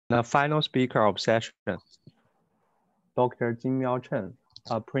The final speaker of session, Dr. Jinmiao Chen,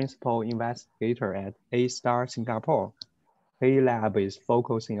 a principal investigator at A-Star Singapore. His lab is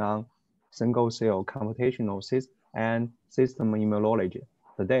focusing on single-cell computational and system immunology.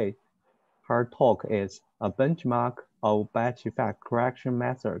 Today, her talk is a benchmark of batch effect correction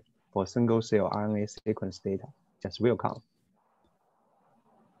method for single-cell RNA sequence data. Just welcome.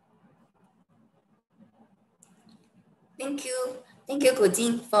 Thank you,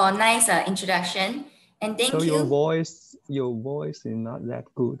 Gujin, for a nice introduction. And thank you. Your voice is not that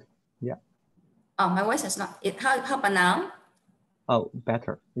good. Yeah. Oh, my voice is not. How about now? Oh,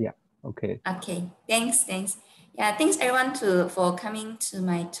 better. Yeah. Okay. Okay. Thanks. Yeah. Thanks everyone for coming to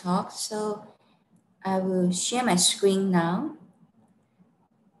my talk. So I will share my screen now.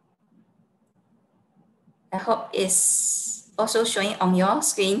 I hope it's also showing on your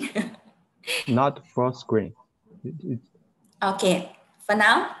screen. Not full screen. Okay. For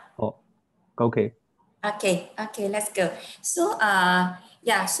now. Oh. Okay. Okay, let's go. So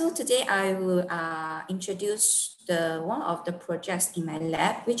so today I will introduce one of the projects in my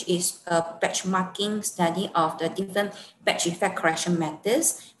lab, which is a benchmarking study of the different batch effect correction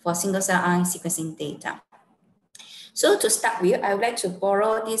methods for single-cell RNA sequencing data. So to start with, I would like to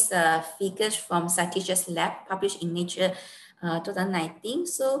borrow these figures from Satish's lab published in Nature 2019.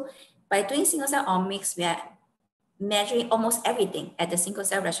 So by doing single-cell omics, we are measuring almost everything at the single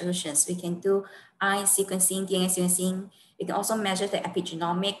cell resolutions. We can do RNA sequencing, DNA sequencing. We can also measure the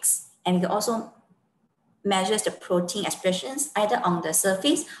epigenomics, and we can also measure the protein expressions either on the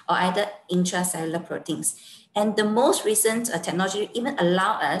surface or either intracellular proteins. And the most recent technology even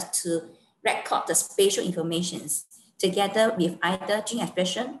allow us to record the spatial informations together with either gene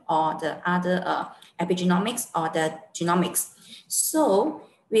expression or the other epigenomics or the genomics. So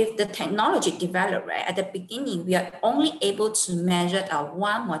with the technology developed, right, at the beginning, we are only able to measure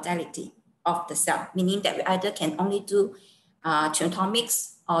one modality of the cell, meaning that we either can only do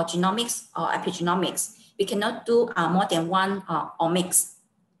genomics or genomics or epigenomics. We cannot do more than one omics.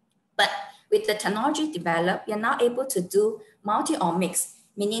 But with the technology developed, we are now able to do multi-omics,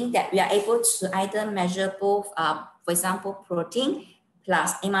 meaning that we are able to either measure both, for example, protein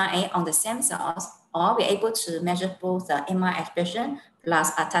plus mRNA on the stem cells, or we're able to measure both the mRNA expression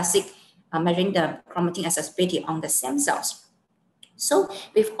plus ATAC, measuring the chromatin accessibility on the stem cells. So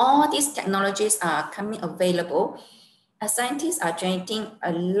with all these technologies coming available, scientists are generating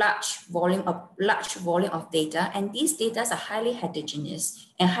a large volume of data, and these data are highly heterogeneous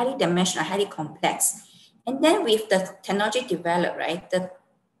and highly dimensional, highly complex. And then with the technology developed, right,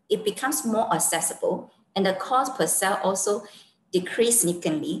 it becomes more accessible, and the cost per cell also decreased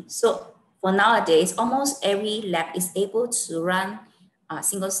significantly. So for nowadays, almost every lab is able to run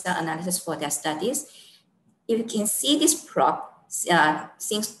single-cell analysis for their studies. If you can see this plot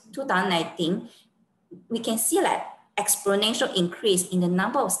since 2019, we can see like exponential increase in the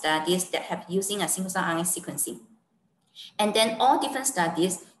number of studies that have using a single-cell RNA sequencing. And then all different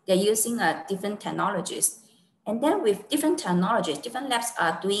studies, they're using different technologies. And then with different technologies, different labs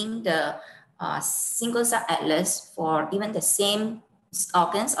are doing the single-cell atlas for even the same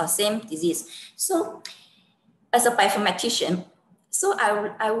organs or same disease. So as a bioinformatician, so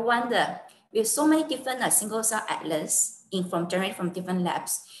I wonder, with so many different single-cell atlas generated from different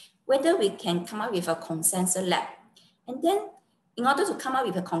labs, whether we can come up with a consensus lab. And then in order to come up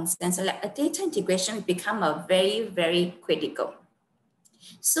with a consensus lab, a data integration will become a very, very critical.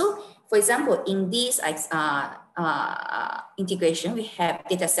 So for example, in this integration, we have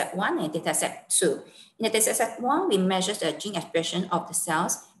dataset 1 and dataset 2. In the dataset 1, we measure the gene expression of the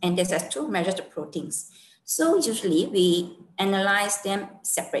cells, and dataset 2 measures the proteins. So usually we analyze them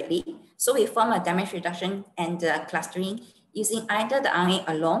separately. So we form a damage reduction and clustering using either the RNA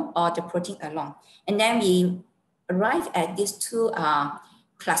alone or the protein alone. And then we arrive at these two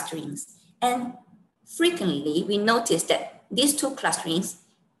clusterings. And frequently we notice that these two clusterings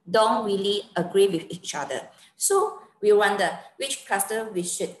don't really agree with each other. So we wonder which cluster we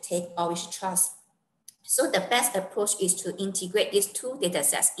should take or we should trust. So the best approach is to integrate these two data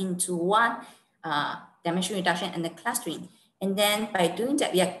sets into one dimension reduction and the clustering. And then by doing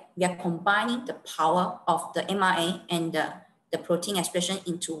that, we are combining the power of the mRNA and the protein expression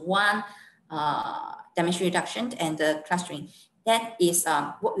into one dimension reduction and the clustering. That is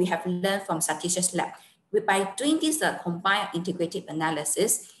what we have learned from Satish's lab. By doing this combined integrative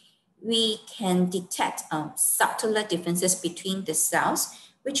analysis, we can detect subtler differences between the cells,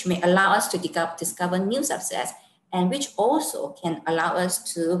 which may allow us to discover new subsets, and which also can allow us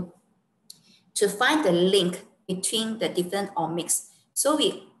to find the link between the different omics. So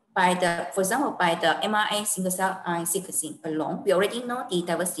we for example, by the mRNA single cell RNA sequencing alone, we already know the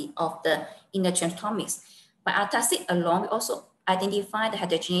diversity of the inner transcriptomics. By ARTAS-seq alone, we also identify the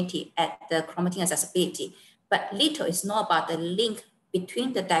heterogeneity at the chromatin accessibility, but little is known about the link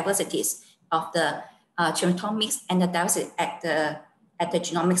between the diversities of the transcriptomics and the diversity at the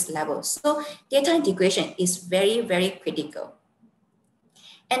genomics level. So data integration is very, very critical.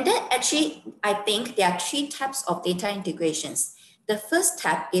 And then actually, I think there are 3 types of data integrations. The first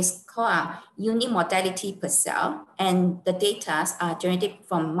type is called unimodality per cell, and the data are generated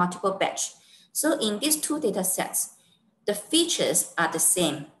from multiple batch. So in these 2 data sets, the features are the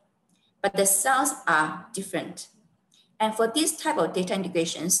same, but the cells are different. And for this type of data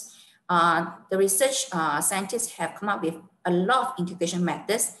integrations, the research scientists have come up with a lot of integration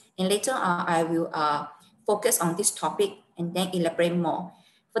methods, and later I will focus on this topic and then elaborate more.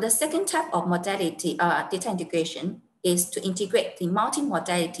 For the second type of modality data integration is to integrate the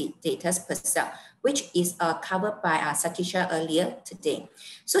multimodality data per cell, which is covered by Satisha earlier today.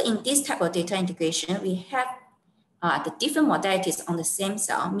 So in this type of data integration, we have the different modalities on the same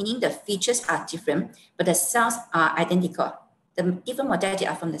cell, meaning the features are different, but the cells are identical. The different modalities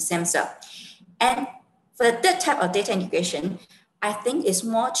are from the same cell. And for the third type of data integration, I think is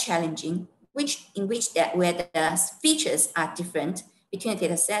more challenging, where the features are different between the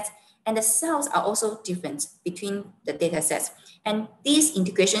data sets, and the cells are also different between the data sets. And this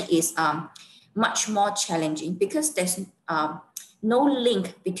integration is much more challenging because there's no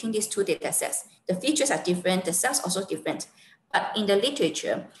link between these 2 data sets. The features are different, the cells also different. But in the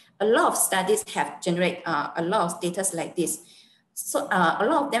literature, a lot of studies have generated a lot of data like this. So a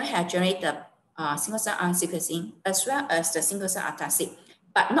lot of them have generated single cell RNA sequencing as well as the single cell ARTAS-seq,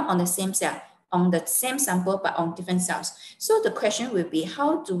 but not on the same cell, on the same sample, but on different cells. So the question will be,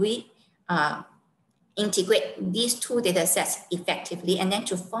 how do we integrate these 2 data sets effectively and then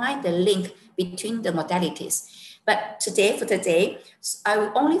to find the link between the modalities? But for today, I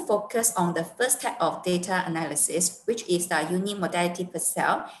will only focus on the first type of data analysis, which is the unimodality per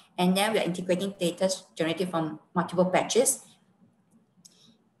cell. And then we are integrating data generated from multiple batches.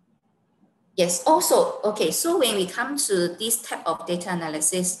 Yes, also, okay, so when we come to this type of data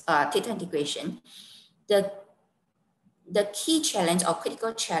analysis, data integration, the key challenge or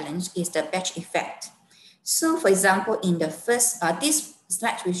critical challenge is the batch effect. So for example, in the first, this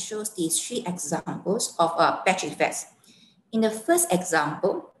slide will show these 3 examples of batch effects. In the first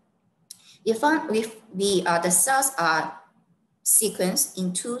example, we found the cells are sequenced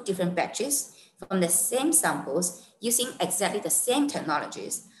in 2 different batches from the same samples using exactly the same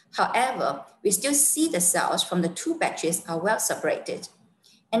technologies. However, we still see the cells from the 2 batches are well separated.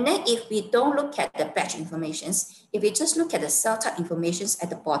 And then if we don't look at the batch informations, if we just look at the cell type informations at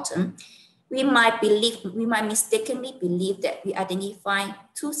the bottom, we might mistakenly believe that we identify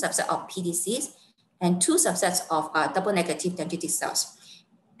 2 subsets of PDCs and 2 subsets of double negative dendritic cells.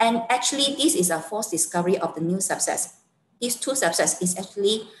 And actually, this is a false discovery of the new subsets. These 2 subsets is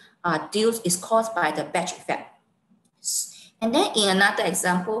actually caused by the batch effect. And then in another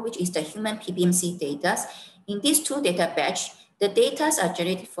example, which is the human PBMC data, in these 2 data batch, the data are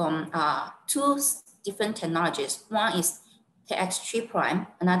generated from 2 different technologies. One is TX3',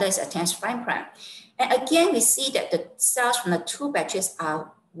 another is a TX5'. And again, we see that the cells from the 2 batches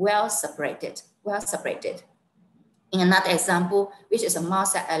are well separated. In another example, which is a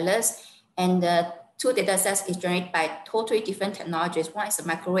mouse cell atlas, and the 2 data sets is generated by totally different technologies. One is a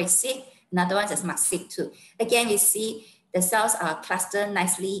microarray-seq, another one is a SMART-seq2. Again, we see the cells are clustered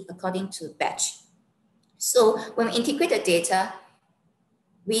nicely according to batch. So when we integrate the data,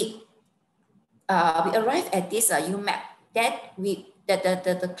 we arrive at this UMAP that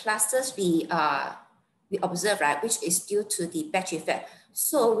the clusters we observe, right, which is due to the batch effect.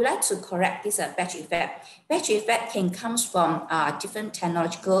 So we like to correct this batch effect. Batch effect can come from different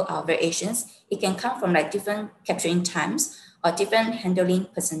technological variations. It can come from like different capturing times or different handling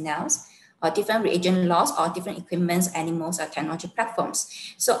personnels or different reagent loss or different equipments, animals, or technology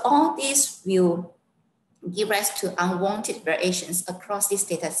platforms. So all these will give rise to unwanted variations across these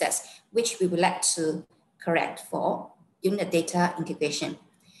data sets, which we would like to correct for during the data integration.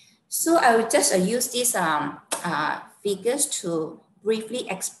 So I will just use these figures to briefly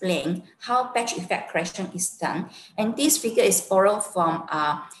explain how batch effect correction is done. And this figure is borrowed from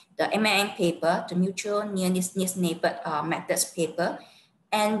the MNN paper, the mutual nearest neighbor methods paper.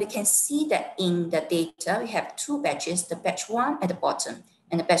 And we can see that in the data, we have 2 batches, the batch 1 at the bottom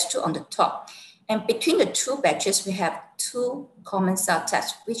and the batch 2 on the top. And between the 2 batches, we have 2 common cell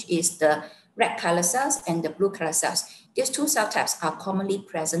types, which is the red color cells and the blue color cells. These 2 cell types are commonly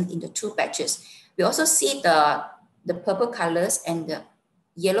present in the 2 batches. We also see the purple colors and the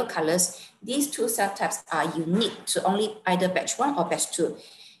yellow colors, these two cell types are unique to only either batch 1 or batch 2.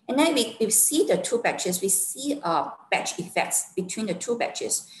 And then we see the two batches, we see batch effects between the two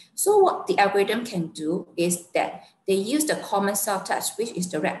batches. So what the algorithm can do is that they use the common cell types, which is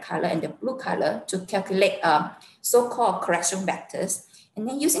the red color and the blue color, to calculate so-called correction vectors. And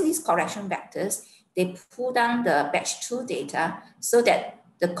then using these correction vectors, they pull down the batch 2 data so that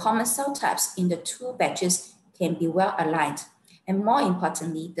the common cell types in the two batches can be well aligned. And more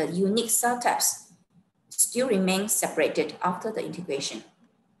importantly, the unique cell types still remain separated after the integration.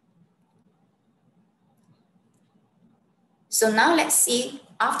 So now let's see,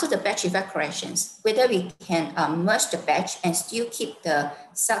 after the batch effect corrections, whether we can merge the batch and still keep the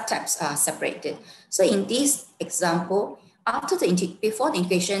cell types separated. So in this example, before the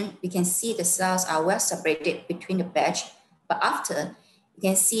integration, we can see the cells are well separated between the batch, but after, you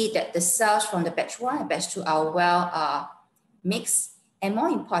can see that the cells from the batch 1 and batch 2 are well mixed, and more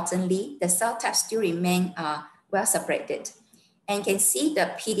importantly, the cell types still remain well separated. And you can see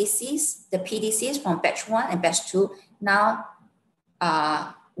the PDCs from batch 1 and batch 2 now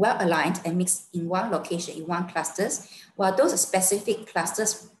are well aligned and mixed in one location, in one clusters, while those specific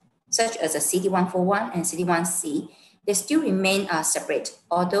clusters, such as the CD141 and CD1C, they still remain separate,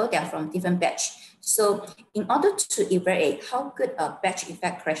 although they are from different batch. So in order to evaluate how good a batch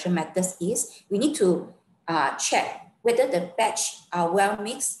effect correction method is, we need to check whether the batch are well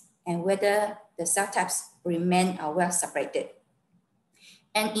mixed and whether the cell types remain well separated.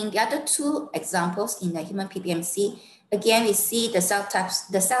 And in the other two examples in the human PBMC, again, we see the cell types,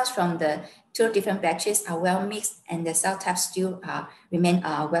 the cells from the two different batches are well mixed and the cell types still remain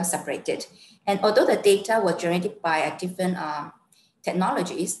well separated. And although the data were generated by different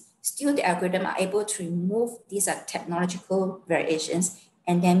technologies, still the algorithm are able to remove these technological variations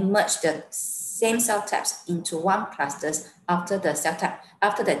and then merge the same cell types into one clusters after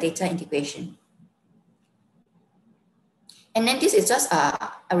the data integration. And then this is just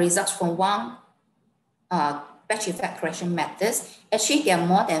a result from one batch effect correction methods. Actually, there are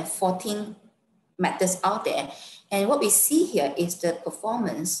more than 14 methods out there. And what we see here is the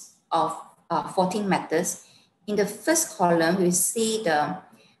performance of 14 methods. In the first column, we see the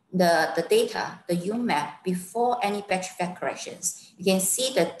data, the UMAP, before any batch effect corrections. You can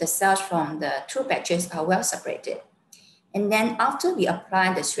see that the cells from the two batches are well separated. And then after we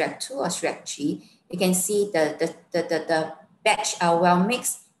apply the SREC2 or SREC3, you can see the batch are well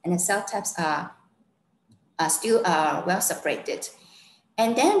mixed and the cell types are still well separated.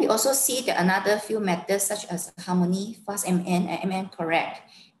 And then we also see that another few methods such as harmony, fastMN, and MN correct,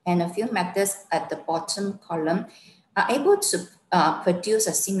 and a few methods at the bottom column are able to produce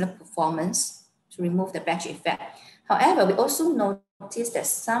a similar performance to remove the batch effect. However, we also notice that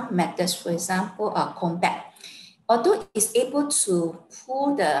some methods, for example, combat, although it's able to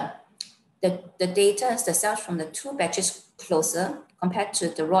pull the data, the cells from the two batches closer compared to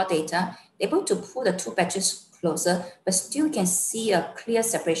the raw data, able to pull the two batches closer, but still can see a clear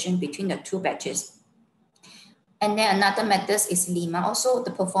separation between the two batches. And then another method is Lima. Also, the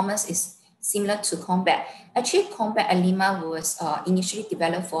performance is similar to combat. Actually, combat and Lima was initially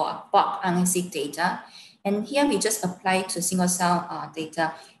developed for bulk RNA-seq data. And here we just apply to single cell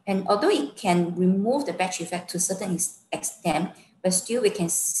data. And although it can remove the batch effect to a certain extent, but still we can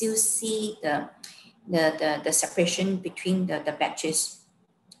still see the separation between the batches.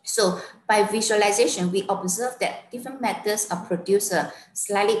 So by visualization, we observe that different methods produce a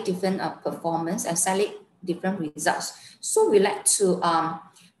slightly different performance and slightly different results. So we like to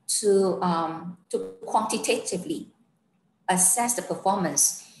quantitatively assess the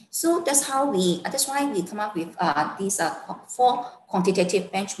performance. So that's why we come up with these 4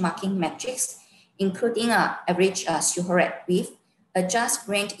 quantitative benchmarking metrics, including average sucrate width, adjust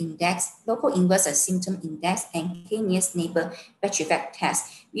range index, local inverse symptom index, and k-nearest neighbor batch effect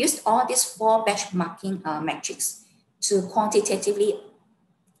test. We used all these 4 benchmarking metrics to quantitatively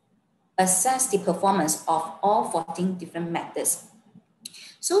assess the performance of all 14 different methods.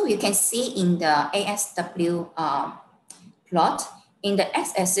 So you can see in the ASW plot, in the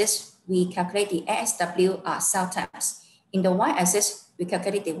x-axis, we calculate the ASW cell types. In the y-axis, we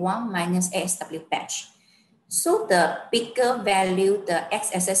calculate the 1 minus ASW batch. So the bigger value the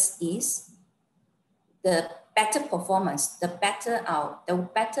x-axis is, the better performance, the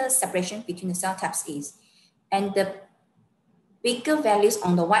better separation between the cell types is. And the bigger values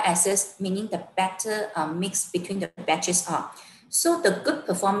on the y-axis, meaning the better mix between the batches are. So the good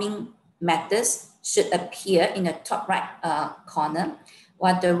performing methods should appear in the top right corner,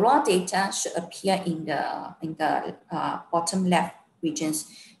 while the raw data should appear in the bottom left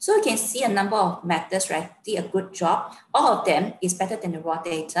regions. So you can see a number of methods, right, did a good job. All of them is better than the raw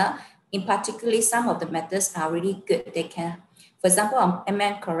data. In particular, some of the methods are really good. They can, for example,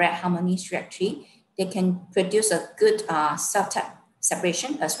 correct harmony strategy, they can produce a good subtype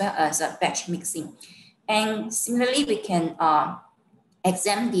separation as well as a batch mixing. And similarly, we can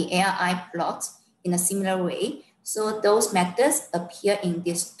examine the ARI plots in a similar way. So those methods appear in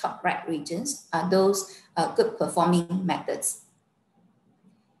these top right regions are those good performing methods.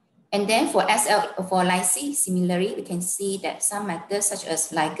 And then for lysis, similarly, we can see that some methods such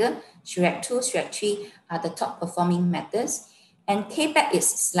as Liger, SHREC2, SHREC3 are the top performing methods. And KPET is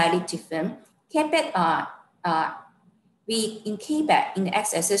slightly different. KPET in KPET, in the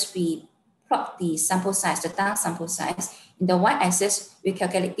x-axis, we plot the sample size, the down sample size. In the y-axis, we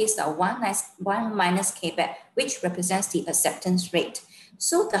calculate this 1 minus KPET, which represents the acceptance rate.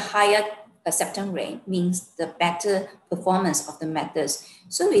 So the higher acceptance rate means the better performance of the methods.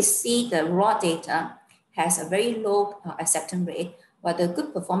 So we see the raw data has a very low acceptance rate, while the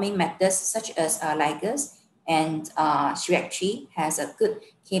good performing methods such as Ligers and SHREC3 has a good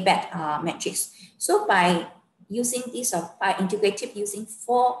KPET matrix. So by using this, by integrative using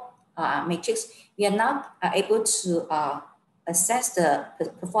 4 matrix, we are now able to assess the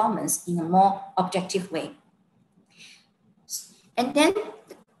performance in a more objective way.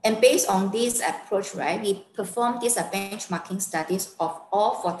 And based on this approach, right, we perform these benchmarking studies of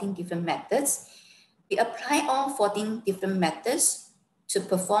all 14 different methods. We apply all 14 different methods to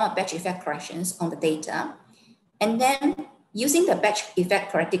perform batch effect corrections on the data. And then using the batch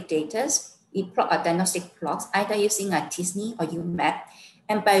effect corrected data, we plot a diagnostic plots either using a t-SNE or UMAP.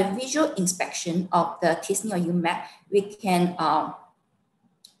 And by visual inspection of the t-SNE or UMAP, we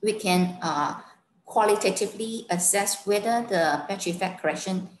can qualitatively assess whether the batch effect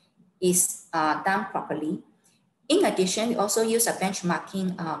correction is done properly. In addition, we also use a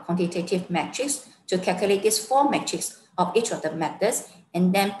benchmarking quantitative matrix to calculate these 4 metrics of each of the methods.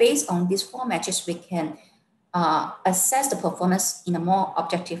 And then based on these 4 metrics, we can assess the performance in a more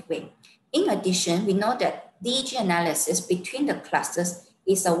objective way. In addition, we know that DG analysis between the clusters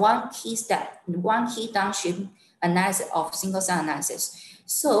is a one key step, one key downstream analysis of single cell analysis.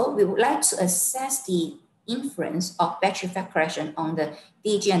 So we would like to assess the influence of batch effect correction on the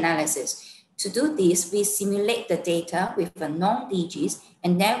DG analysis. To do this, we simulate the data with the non-DGs,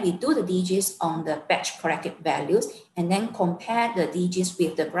 and then we do the DGs on the batch corrected values, and then compare the DGs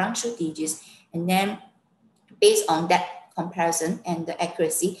with the branch-through DGs, and then based on that comparison and the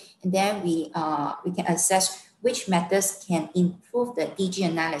accuracy, and then we can assess which methods can improve the DG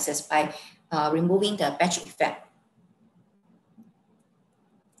analysis by removing the batch effect.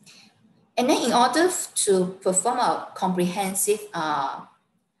 And then in order to perform a comprehensive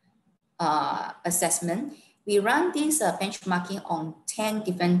assessment, we run this benchmarking on 10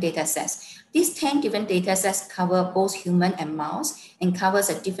 different data sets. These 10 different data sets cover both human and mouse, and covers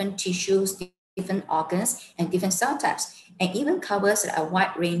different tissues, different organs, and different cell types, and even covers a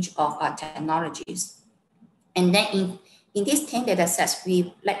wide range of technologies. And then in these 10 data sets,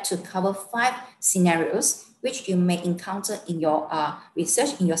 we like to cover 5 scenarios which you may encounter in your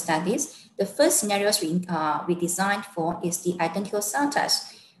research, in your studies. The first scenarios we designed for is the identical cell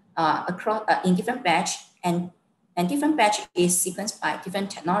types across in different batch, and different batch is sequenced by different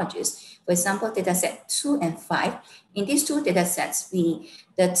technologies. For example, dataset 2 and 5. In these 2 datasets,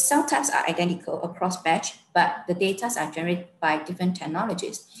 the cell types are identical across batch, but the data are generated by different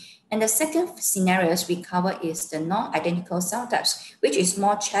technologies. And the second scenarios we cover is the non-identical cell types, which is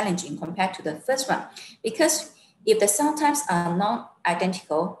more challenging compared to the first one. Because if the cell types are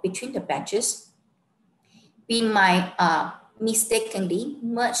non-identical between the batches, we might mistakenly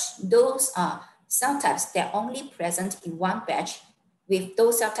merge those cell types that are only present in one batch with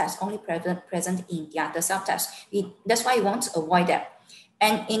those cell types only present in the other cell types. That's why we want to avoid that.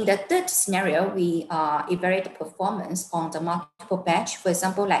 And in the third scenario, we evaluate the performance on the multiple batch, for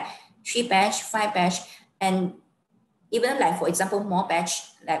example, like 3 batch, 5 batch, and even like, for example, more batch,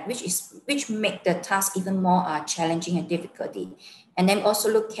 like which make the task even more challenging and difficulty. And then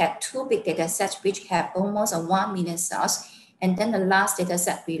also look at 2 big data sets, which have almost 1 million cells. And then the last data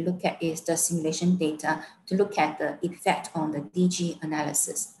set we look at is the simulation data to look at the effect on the DG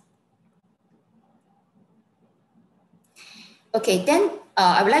analysis. Okay, then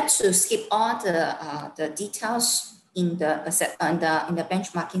I would like to skip all the details in the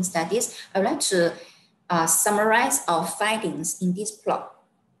benchmarking studies. I would like to summarize our findings in this plot.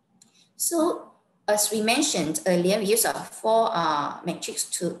 So as we mentioned earlier, we use 4 metrics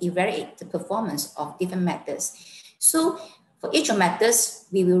to evaluate the performance of different methods. So for each of methods,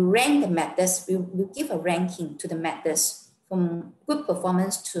 we will rank the methods, we will give a ranking to the methods. from good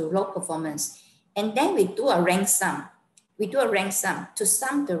performance to low performance. And then we do a rank sum. We do a rank sum to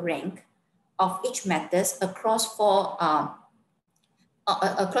sum the rank of each method across four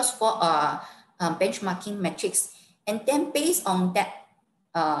benchmarking metrics. And then based on that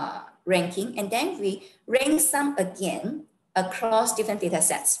ranking, and then we rank sum again across different data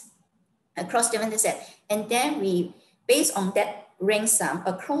sets. And then we, based on that rank sum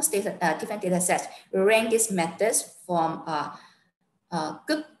across different data sets, we rank these methods from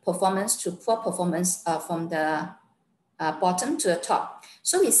good performance to poor performance from the bottom to the top.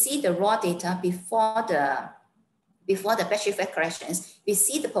 So we see the raw data before the batch effect corrections. We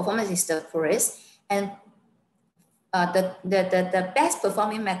see the performance is the poorest, and the best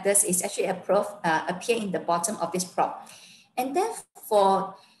performing methods is actually appear in the bottom of this plot. And then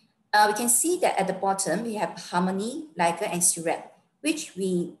for we can see that at the bottom we have harmony, Liger, and syrup, which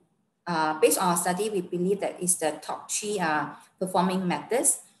we based on our study, we believe that is the top 3 performing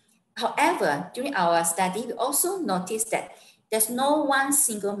methods. However, during our study, we also noticed that there's no one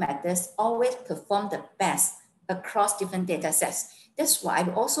single method always perform the best across different data sets. That's why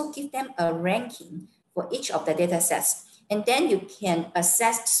we also give them a ranking for each of the data sets. And then you can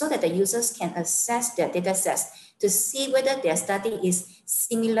assess, so that the users can assess their data sets to see whether their study is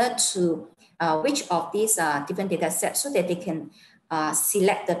similar to which of these different data sets, so that they can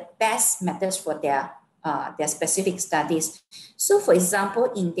select the best methods for their specific studies. So for example,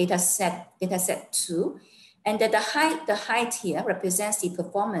 in dataset 2, and the height here represents the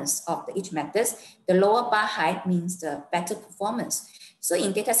performance of each method. The lower bar height means the better performance. So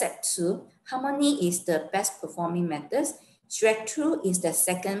in dataset 2, harmony is the best performing method. Straight-through is the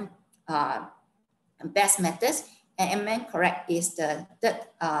second best method, and MN correct is the third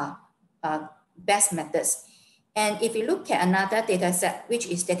best methods. And if you look at another dataset, which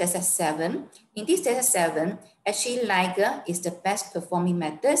is dataset 7, in this dataset 7, actually Liger is the best performing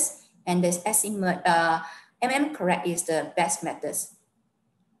methods, and this MM correct is the best methods.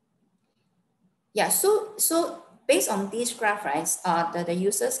 Yeah, so based on these graph, right, the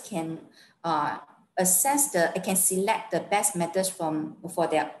users can can select the best methods for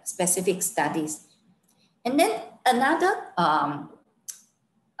their specific studies. And then another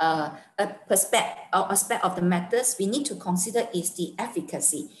aspect of the methods we need to consider is the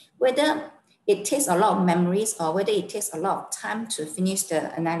efficacy, whether it takes a lot of memories or whether it takes a lot of time to finish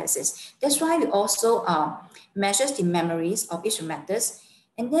the analysis. That's why we also measure the memories of each methods.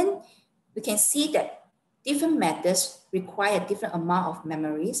 And then we can see that different methods require a different amount of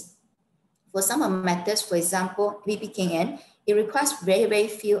memories. For some of methods, for example, VPKN, it requires very, very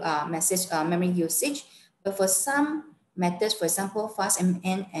few memory usage. But for some methods, for example,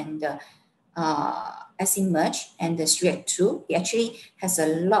 FastMN and SEmerge and the Straight-through, it actually has a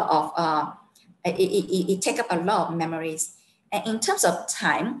lot of, it takes up a lot of memories. And in terms of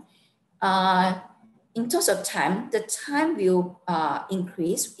time, the time will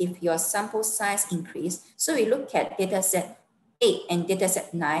increase if your sample size increase. So we look at dataset 8 and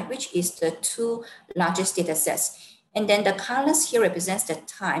dataset 9, which is the 2 largest datasets. And then the colors here represents the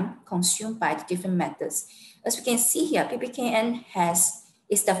time consumed by the different methods. As we can see here, PPKN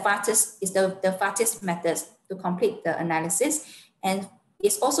is the fastest method to complete the analysis, and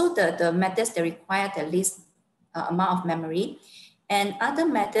it's also the methods that require the least amount of memory. And other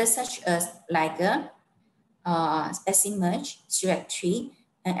methods such as Liger, SEmerge, Straight-through,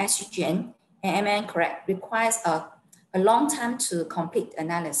 and SGN, and MN correct requires a long time to complete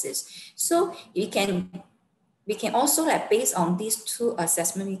analysis. So we can also, like, based on these 2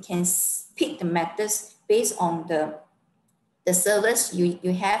 assessments, we can pick the methods based on the servers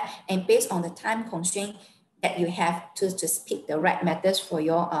you have, and based on the time constraint that you have to pick the right methods for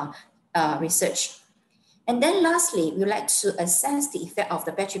your research. And then lastly, we would like to assess the effect of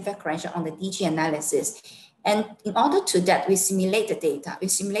the batch effect correction on the DG analysis. And in order to that, we simulate the data. We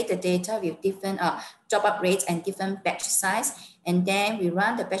simulate the data with different dropout rates and different batch size. And then we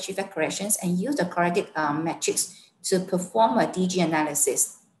run the batch effect corrections and use the corrected metrics to perform a DG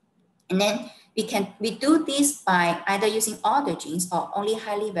analysis. And then we do this by either using all the genes or only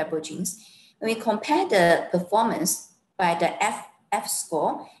highly variable genes. When we compare the performance by the F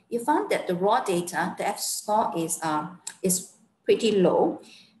score, you found that the raw data, the F score is pretty low.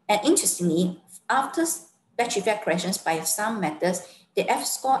 And interestingly, after batch effect corrections by some methods, the F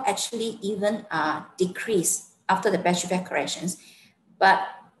score actually even decreased after the batch effect corrections. But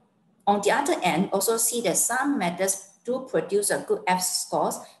on the other end, also see that some methods do produce a good F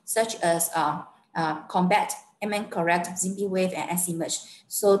scores, such as Combat, MN correct, ZimBee-Wave, and SEmerge.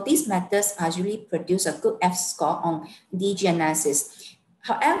 So these methods usually produce a good F score on DG analysis.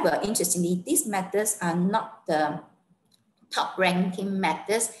 However, interestingly, these methods are not the top ranking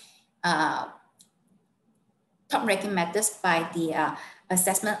methods by the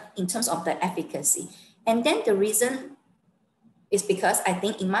assessment in terms of the efficacy. And then the reason is because I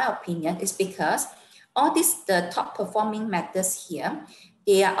think, in my opinion, is because all these the top performing methods here,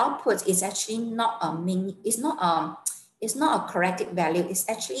 their output is actually not it's not a corrected value. It's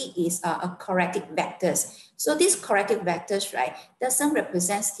actually a corrected vectors. So these corrected vectors, right, doesn't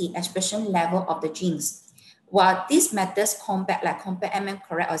represent the expression level of the genes. While these methods compare correct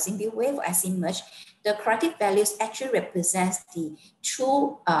or Zinbi wave or SE merge, the corrected values actually represents the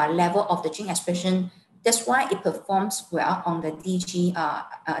true level of the gene expression. That's why it performs well on the DG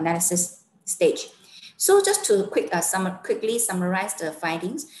analysis stage. So just to quickly summarize the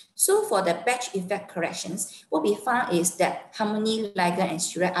findings. So for the batch effect corrections, what we found is that harmony, ligand, and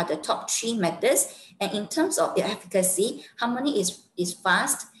Surette are the top 3 methods. And in terms of the efficacy, harmony is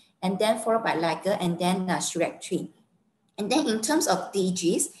fast, and then followed by ligand, and then Surette 3. And then in terms of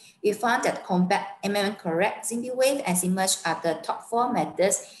DGs, we found that combat, correct, Zinbi wave, and emerge are the top 4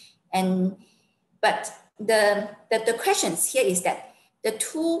 methods. But the questions here is that the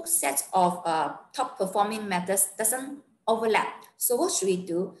 2 sets of top performing methods doesn't overlap. So what should we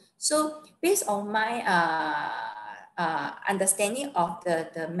do? So based on my understanding of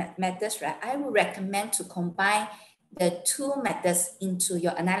the methods, right, I would recommend to combine the 2 methods into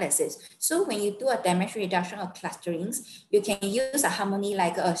your analysis. So when you do a dimension reduction or clusterings, you can use a harmony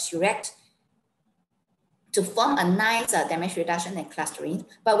like a Surette to form a nice dimension reduction and clustering.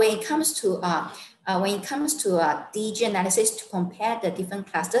 But when it comes to DG analysis to compare the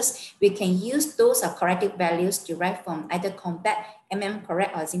different clusters, we can use those corrected values derived from either combat,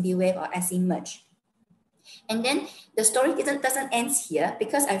 correct, or Zinbi wave or SE merge. And then the story doesn't end here,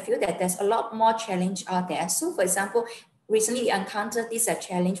 because I feel that there's a lot more challenge out there. So for example, recently we encountered this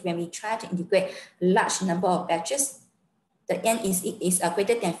challenge when we try to integrate large number of batches. The N is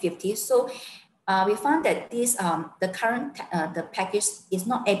greater than 50. So we found that this the current the package is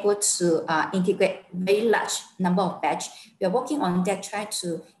not able to integrate very large number of batch. We are working on that, try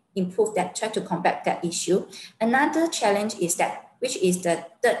to improve that, try to combat that issue. Another challenge is that, which is the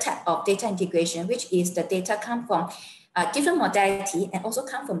third type of data integration, which is the data come from different modality and also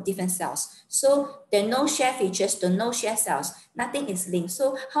come from different cells. So there are no shared features, there are no shared cells, nothing is linked.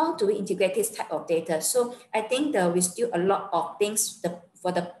 So how do we integrate this type of data? So I think there is still a lot of things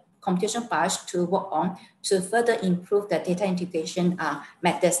for the computational biology to work on to further improve the data integration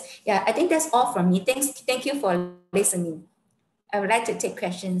methods. Yeah, I think that's all from me. Thank you for listening. I would like to take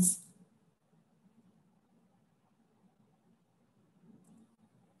questions.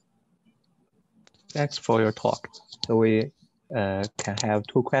 Thanks for your talk. So we can have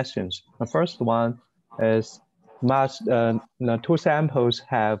 2 questions. The first one is, must the 2 samples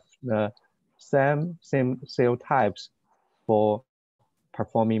have the same cell types for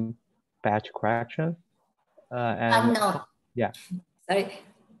performing batch correction? No. Yeah. Sorry.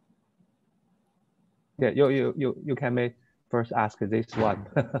 Yeah, you can first ask this one.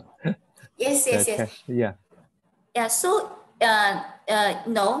 Yes. Yeah. Yeah. So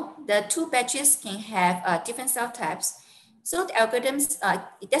no, the 2 batches can have different cell types. So the algorithms,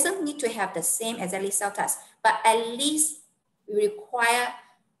 it doesn't need to have the same exactly cell types, but at least we require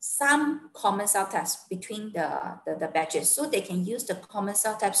some common cell types between the batches. So they can use the common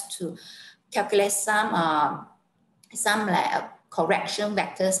cell types to calculate some like correction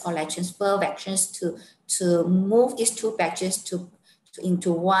vectors or like transfer vectors to move these 2 batches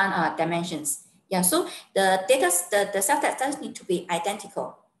into one dimensions. Yeah, so the cell types doesn't need to be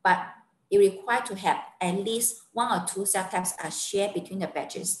identical, but it requires to have at least 1 or 2 cell types are shared between the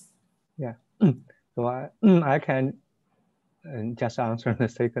batches. Yeah, so I can just answer the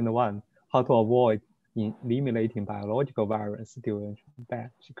second one, how to avoid eliminating biological variance during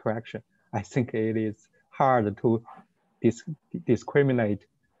batch correction. I think it is hard to discriminate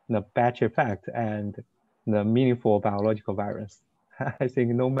the batch effect and the meaningful biological variance. I think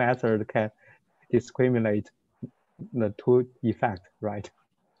no method can discriminate the 2 effects, right?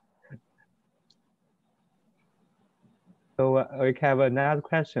 So we have another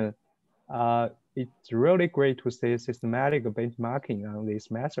question. It's really great to see systematic benchmarking on this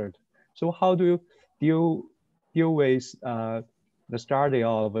method. So how do you deal with the study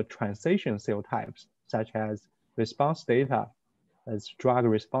of transition cell types, such as response data, as drug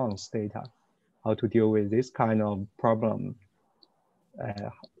response data? How to deal with this kind of problem?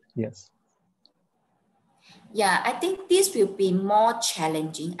 Yes. Yeah, I think this will be more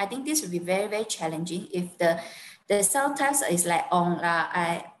challenging. I think this will be very, very challenging if the cell types is like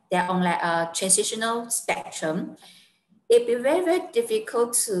they're on like a transitional spectrum. It'd be very, very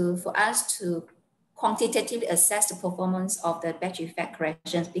difficult for us to quantitatively assess the performance of the batch effect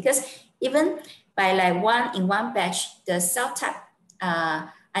corrections, because even by like one batch, the cell type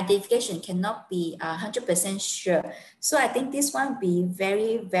identification cannot be 100% sure. So I think this one will be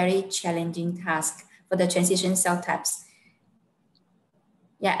very, very challenging task for the transition cell types.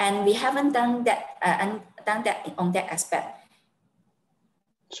 Yeah, and we haven't done that on that aspect.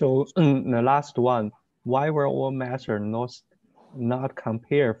 So the last one, why were all methods not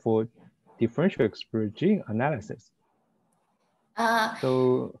compared for differential express gene analysis?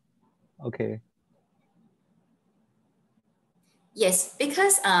 Okay. Yes,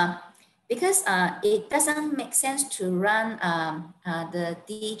 because it doesn't make sense to run the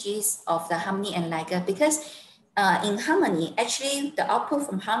DGs of the harmony and ligand, because in harmony, actually the output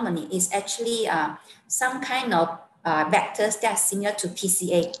from harmony is actually some kind of vectors that are similar to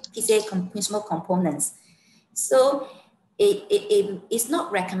PCA principal components. So it is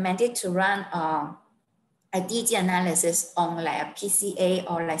not recommended to run a DG analysis on like a PCA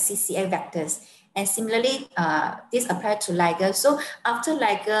or like CCA vectors. And similarly, this applies to ligand. So after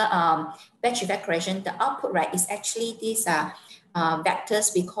ligand batch effect correction, the output, right, is actually these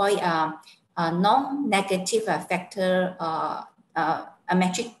vectors we call non-negative vector, a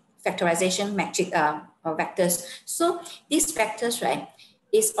metric factorization metric vectors. So these vectors, right,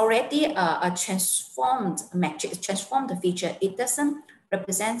 is already a transformed metric, transformed feature. It doesn't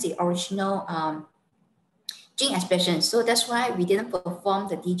represent the original gene expression. So that's why we didn't perform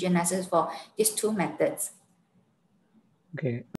the DG analysis for these two methods. Okay.